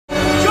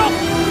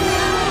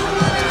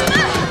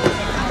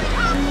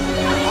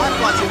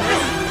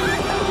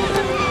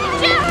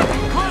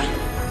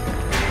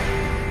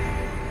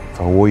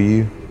were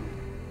you,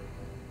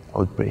 I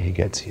would pray he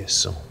gets here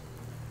soon.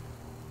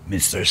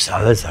 Mr.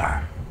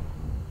 Salazar,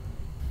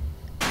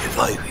 if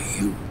I were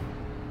you,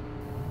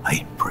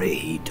 I'd pray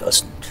he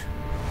doesn't.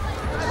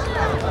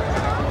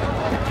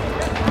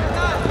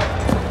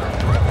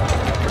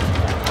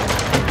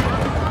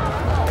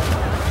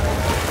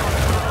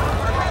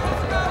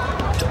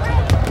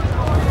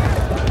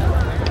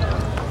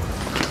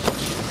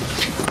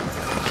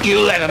 You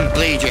let him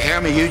bleed, you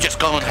hear me? You just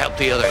go and help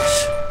the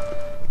others.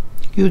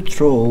 You'd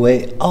throw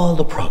away all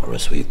the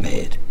progress we've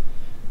made.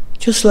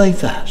 Just like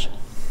that.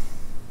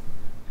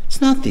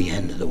 It's not the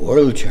end of the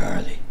world,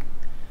 Charlie.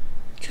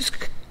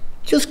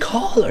 Just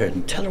call her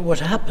and tell her what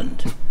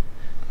happened.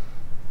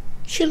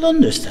 She'll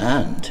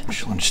understand.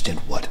 She'll understand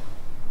what?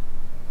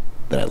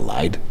 That I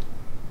lied?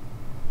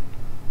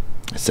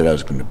 I said I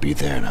was going to be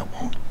there and I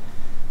won't.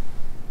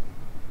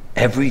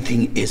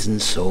 Everything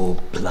isn't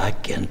so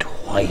black and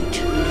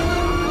white.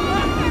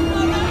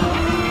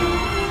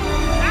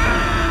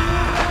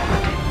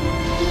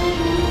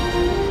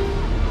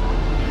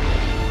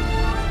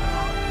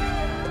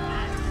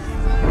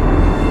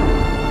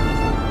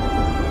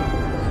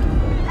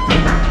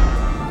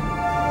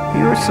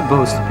 You're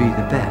supposed to be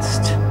the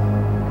best.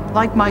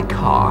 Like my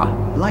car,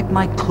 like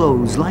my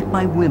clothes, like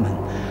my women.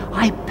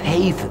 I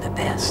pay for the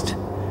best.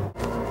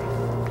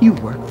 You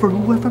work for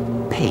whoever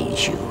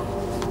pays you.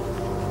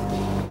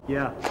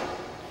 Yeah,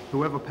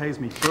 whoever pays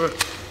me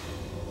first.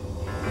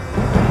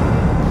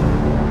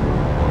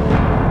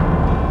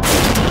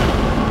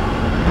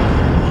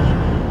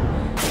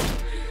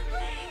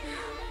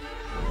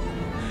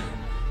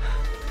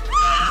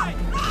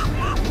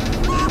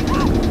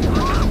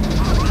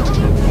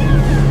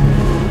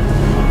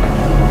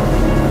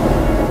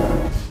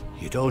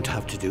 You don't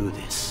have to do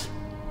this.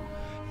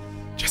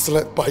 Just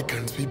let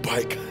bygones be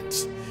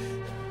bygones.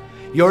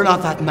 You're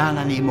not that man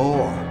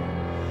anymore.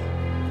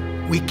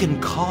 We can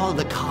call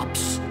the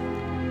cops.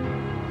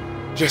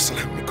 Just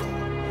let me go.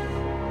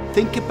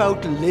 Think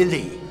about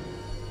Lily.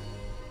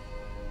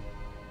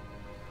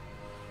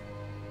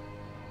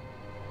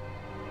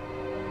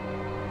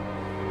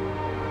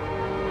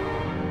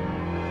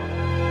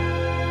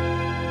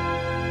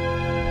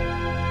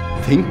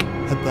 Think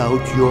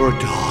about your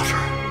daughter.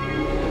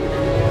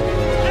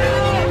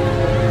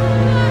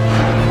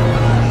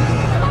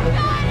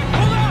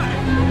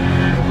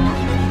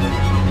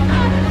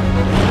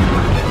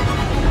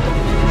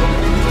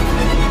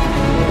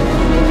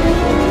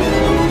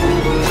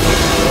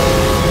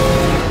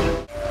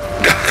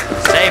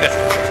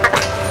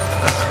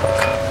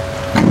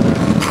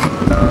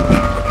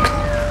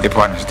 Your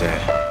partner's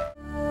dead.